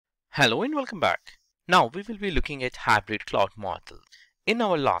Hello and welcome back. Now we will be looking at hybrid cloud model. In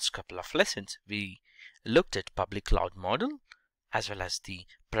our last couple of lessons, we looked at public cloud model as well as the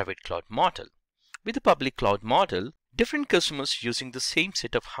private cloud model. With the public cloud model, different customers using the same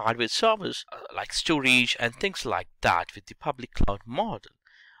set of hardware servers like storage and things like that with the public cloud model.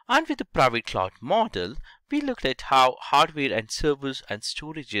 And with the private cloud model, we looked at how hardware and servers and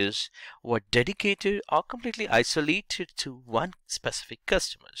storages were dedicated or completely isolated to one specific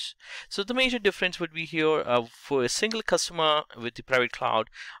customers. So the major difference would be here for a single customer with the private cloud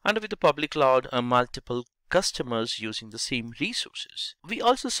and with the public cloud, multiple customers using the same resources. We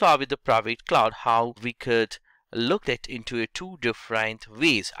also saw with the private cloud how we could look at into two different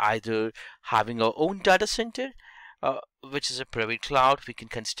ways, either having our own data center which is a private cloud we can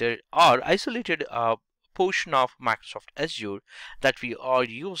consider, or isolated portion of Microsoft Azure that we are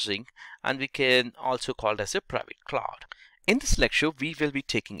using, and we can also call it as a private cloud. In this lecture, we will be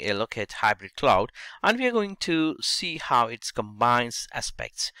taking a look at hybrid cloud, and we are going to see how it combines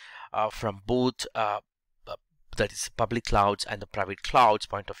aspects from both that is public clouds and the private clouds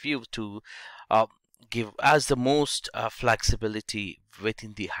point of view to give us the most flexibility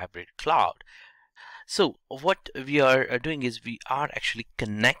within the hybrid cloud. So what we are doing is we are actually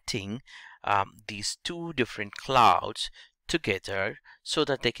connecting these two different clouds together so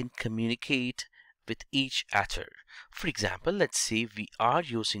that they can communicate with each other. For example, let's say we are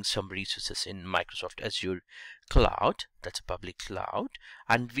using some resources in Microsoft Azure cloud, that's a public cloud,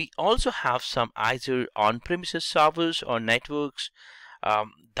 and we also have some either on-premises servers or networks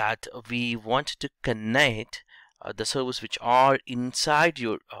that we want to connect the servers which are inside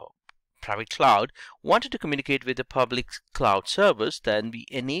your private cloud wanted to communicate with the public cloud servers. Then we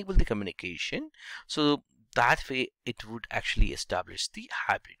enable the communication, so that way it would actually establish the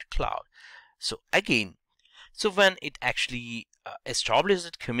hybrid cloud. So again, so when it actually establishes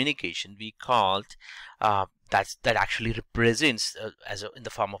that communication, we called that actually represents in the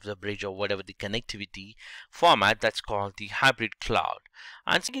form of the bridge or whatever the connectivity format, that's called the hybrid cloud.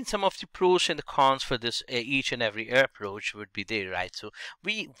 And again, some of the pros and the cons for this each and every approach would be there, right? So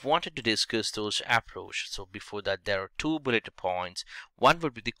we wanted to discuss those approach. So before that, there are two bullet points. One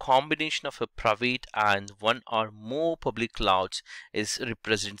would be the combination of a private and one or more public clouds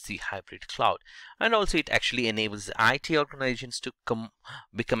represents the hybrid cloud, and also it actually enables the IT organizations to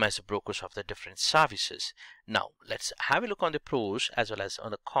become as brokers of the different services. Now let's have a look on the pros as well as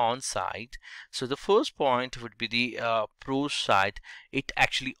on the con side. So the first point would be the pros side. It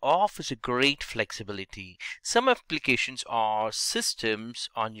actually offers a great flexibility. Some applications or systems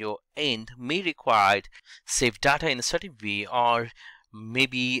on your end may require save data in a certain way, or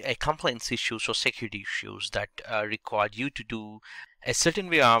maybe a compliance issues or security issues that require you to do a certain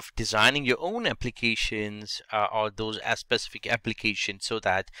way of designing your own applications or those as specific applications so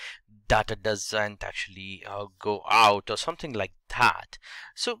that data doesn't actually go out or something like that.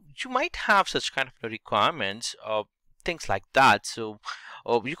 So you might have such kind of requirements or things like that. So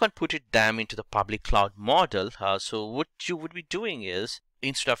you can put them into the public cloud model. So what you would be doing is,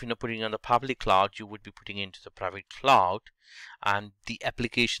 instead of putting on the public cloud, you would be putting into the private cloud, and the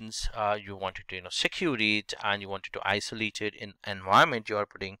applications you wanted to secure it and you wanted to isolate it in environment you are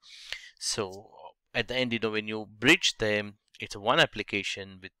putting. So at the end, when you bridge them, it's one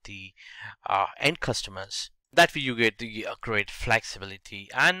application with the end customers. That way you get the great flexibility.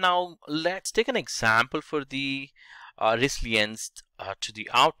 And now let's take an example for the resilience to the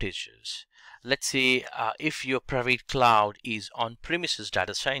outages. Let's say if your private cloud is on premises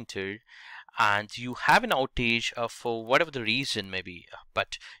data center and you have an outage for whatever the reason may be,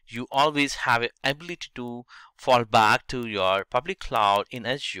 but you always have an ability to fall back to your public cloud in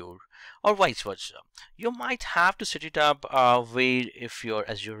Azure, or vice versa. You might have to set it up where if your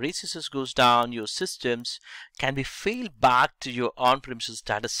Azure resources goes down, your systems can be failed back to your on-premises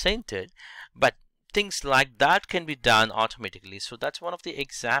data center, but things like that can be done automatically. So that's one of the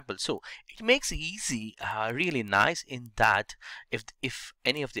examples. So it makes it easy, really nice in that if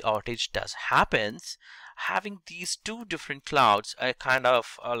any of the outage does happens, having these two different clouds kind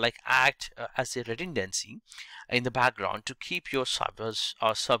of like act as a redundancy in the background to keep your servers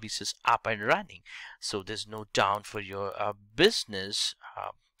or services up and running. So there's no down for your business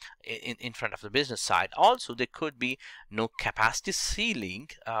in front of the business side. Also, there could be no capacity ceiling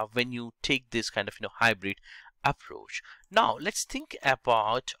when you take this kind of hybrid approach. Now let's think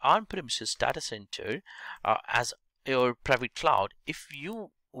about on-premises data center as your private cloud. If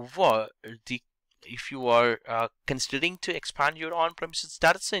you are considering to expand your on-premises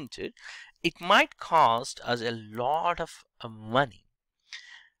data center, it might cost us a lot of money.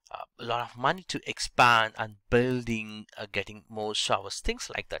 a lot of money to expand and building, getting more servers, things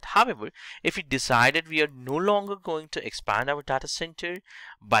like that. However, if we decided we are no longer going to expand our data center,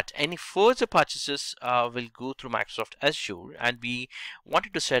 but any further purchases will go through Microsoft Azure, and we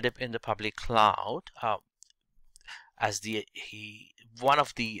wanted to set up in the public cloud as one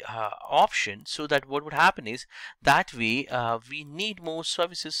of the options, so that what would happen is that way we need more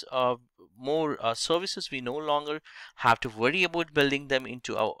services, we no longer have to worry about building them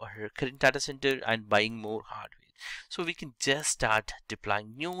into our current data center and buying more hardware. So we can just start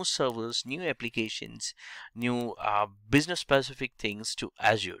deploying new servers, new applications, new business specific things to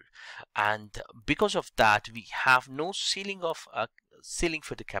Azure, and because of that we have no ceiling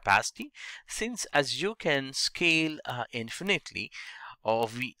for the capacity, since as you can scale infinitely, or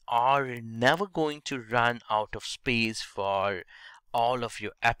we are never going to run out of space for all of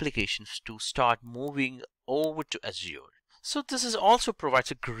your applications to start moving over to Azure. So this is also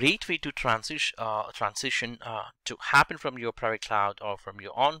provides a great way to transition to happen from your private cloud or from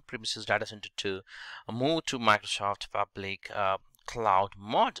your on-premises data center to move to Microsoft public cloud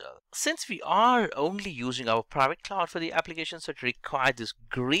model. Since we are only using our private cloud for the applications that require this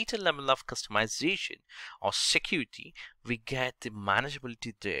greater level of customization or security, we get the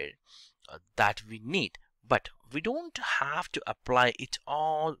manageability there that we need, but we don't have to apply it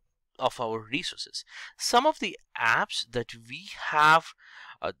all of our resources. Some of the apps that we have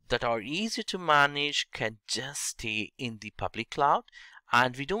that are easy to manage can just stay in the public cloud,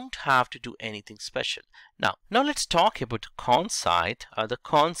 and we don't have to do anything special. Now let's talk about the con side. The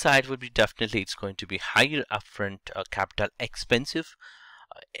con side would be definitely it's going to be higher upfront capital expensive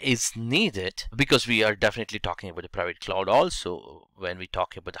is needed, because we are definitely talking about the private cloud. Also, when we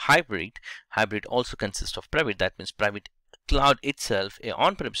talk about the hybrid also consists of private. That means private cloud itself, a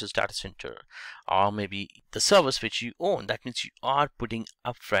on-premises data center, or maybe the service which you own. That means you are putting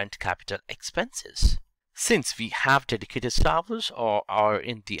upfront capital expenses. Since we have dedicated servers or are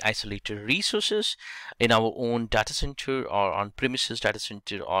in the isolated resources in our own data center or on-premises data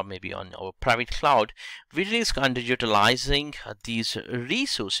center or maybe on our private cloud, we risk underutilizing these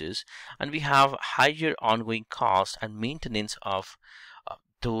resources, and we have higher ongoing cost and maintenance of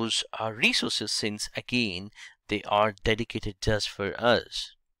those resources, since again they are dedicated just for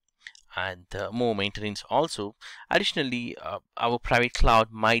us, and more maintenance also. Additionally, our private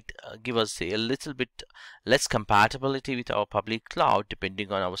cloud might give us a little bit less compatibility with our public cloud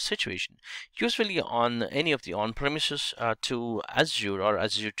depending on our situation. Usually on any of the on-premises to Azure or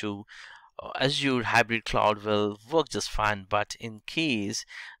Azure to Azure hybrid cloud will work just fine, but in case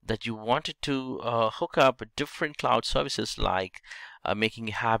that you wanted to hook up different cloud services, like making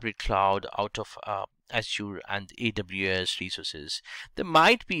a hybrid cloud out of Azure and AWS resources, there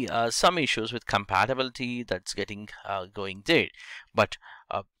might be some issues with compatibility that's getting going there. But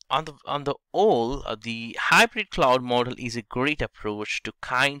on the whole, the hybrid cloud model is a great approach to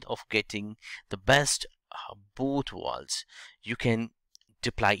kind of getting the best both worlds. You can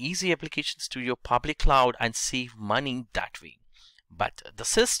deploy easy applications to your public cloud and save money that way, but the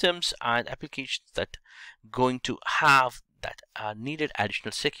systems and applications that going to have that needed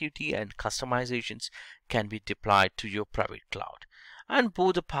additional security and customizations can be deployed to your private cloud, and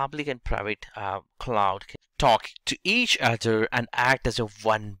both the public and private cloud can talk to each other and act as a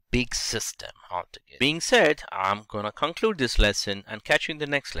one big system altogether. Being said, I'm gonna conclude this lesson and catch you in the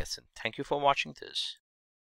next lesson. Thank you for watching this.